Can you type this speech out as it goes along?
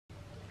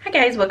Hi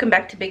guys, welcome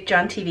back to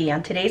BigJon TV.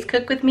 On today's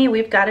Cook With Me,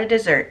 we've got a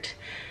dessert.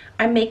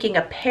 I'm making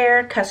a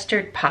pear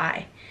custard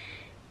pie.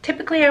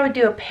 Typically I would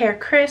do a pear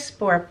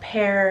crisp or a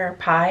pear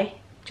pie,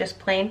 just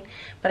plain,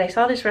 but I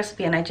saw this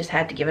recipe and I just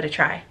had to give it a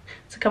try.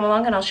 So come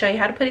along and I'll show you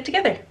how to put it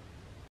together.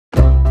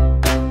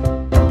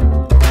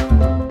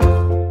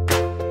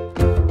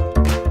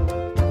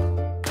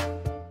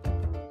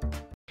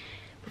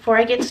 Before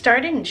I get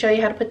started and show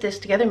you how to put this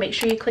together, make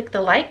sure you click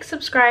the like,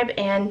 subscribe,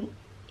 and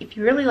if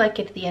you really like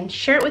it at the end,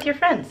 share it with your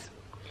friends.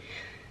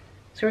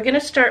 So we're going to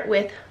start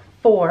with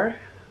 4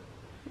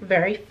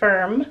 very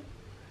firm,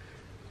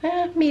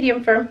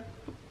 medium firm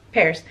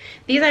pears.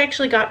 These I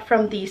actually got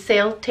from the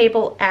sale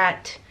table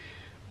at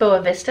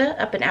Boa Vista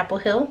up in Apple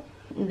Hill.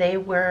 They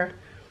were,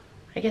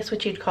 I guess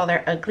what you'd call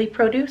their ugly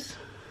produce.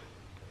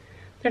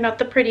 They're not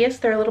the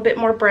prettiest, they're a little bit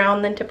more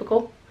brown than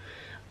typical,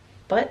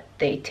 but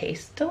they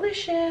taste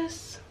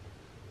delicious.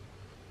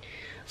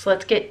 So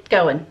let's get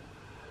going.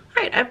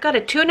 Alright, I've got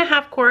a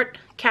 2.5 quart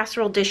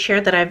casserole dish here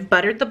that I've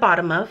buttered the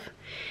bottom of.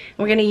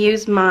 We're going to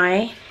use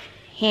my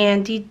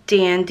handy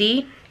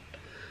dandy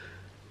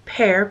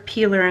pear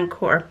peeler and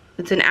core.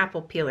 It's an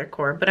apple peeler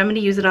core, but I'm going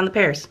to use it on the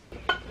pears.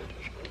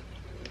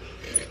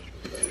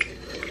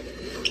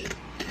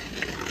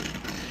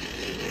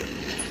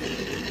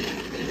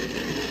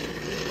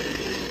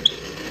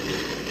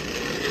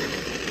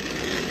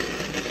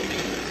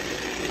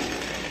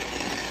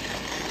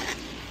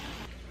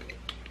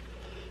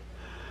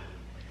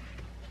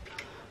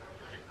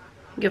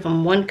 Give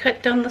them one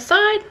cut down the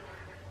side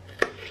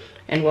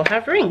and we'll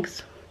have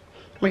rings.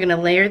 We're going to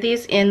layer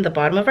these in the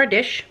bottom of our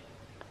dish.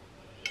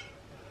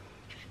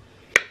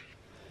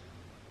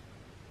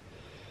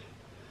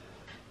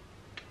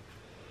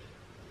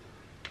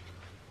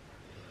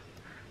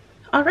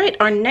 Alright,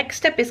 our next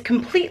step is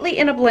completely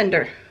in a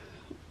blender,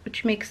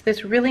 which makes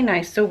this really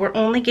nice. So we're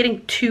only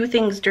getting 2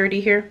 things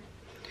dirty here.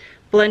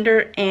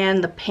 Blender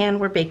and the pan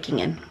we're baking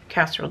in.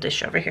 Casserole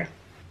dish over here.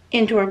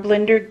 Into our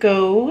blender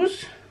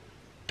goes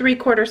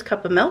 3/4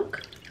 cup of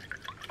milk,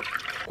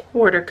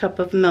 1/4 cup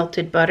of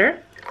melted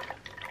butter,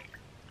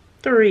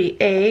 3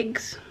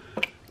 eggs,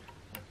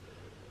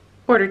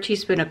 1/4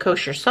 teaspoon of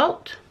kosher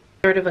salt,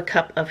 1/3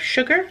 cup of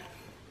sugar,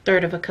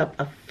 1/3 cup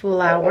of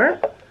flour,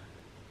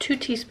 2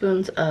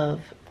 teaspoons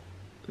of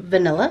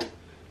vanilla.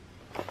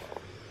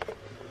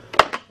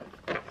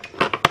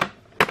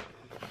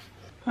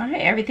 All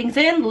right, everything's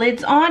in,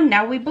 lids on,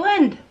 now we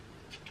blend.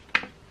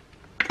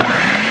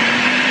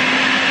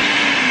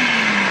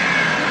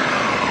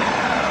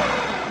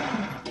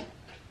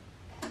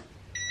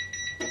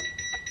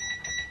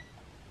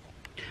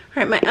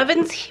 Alright, my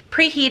oven's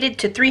preheated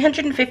to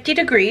 350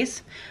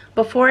 degrees.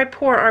 Before I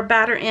pour our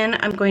batter in,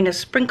 I'm going to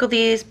sprinkle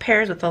these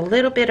pears with a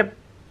little bit of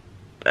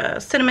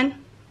cinnamon.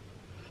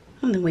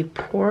 And then we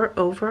pour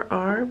over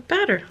our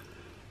batter.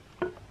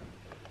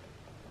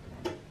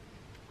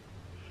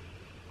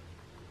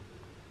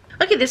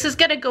 Okay, this is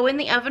going to go in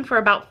the oven for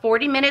about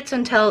 40 minutes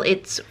until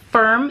it's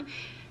firm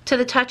to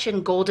the touch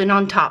and golden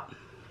on top.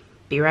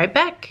 Be right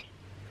back.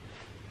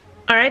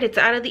 Alright, it's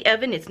out of the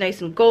oven. It's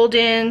nice and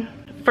golden,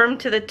 firm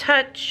to the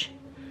touch,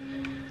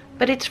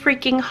 but it's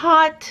freaking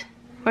hot.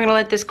 We're gonna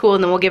let this cool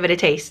and then we'll give it a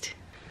taste.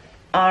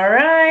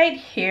 Alright,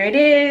 here it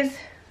is.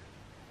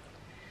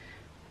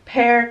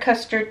 Pear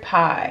custard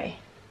pie.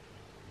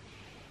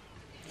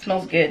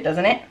 Smells good,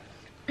 doesn't it?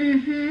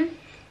 Mm-hmm.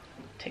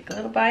 Take a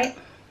little bite.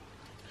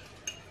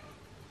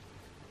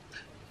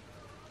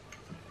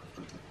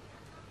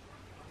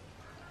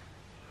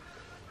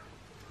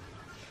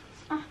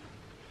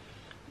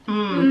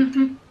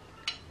 Mm-hmm.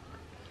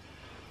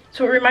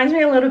 So it reminds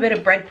me a little bit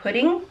of bread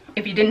pudding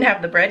if you didn't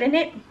have the bread in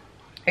it.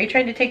 Are you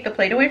trying to take the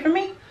plate away from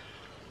me?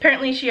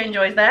 Apparently she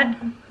enjoys that.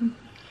 Mm-hmm.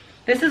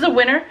 This is a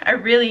winner. I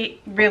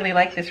really, really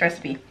like this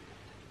recipe.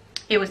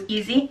 It was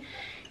easy.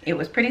 It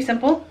was pretty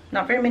simple.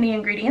 Not very many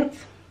ingredients.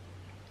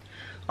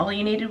 All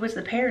you needed was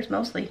the pears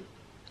mostly.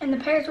 And the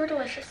pears were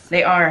delicious.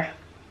 They are.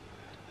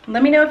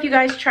 Let me know if you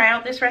guys try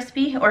out this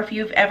recipe or if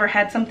you've ever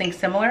had something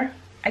similar.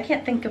 I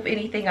can't think of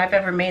anything I've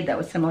ever made that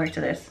was similar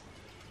to this.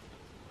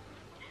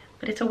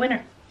 But it's a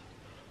winner.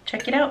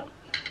 Check it out.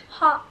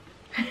 Hot.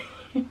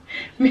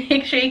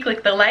 Make sure you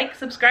click the like,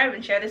 subscribe,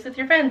 and share this with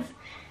your friends.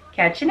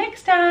 Catch you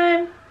next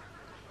time.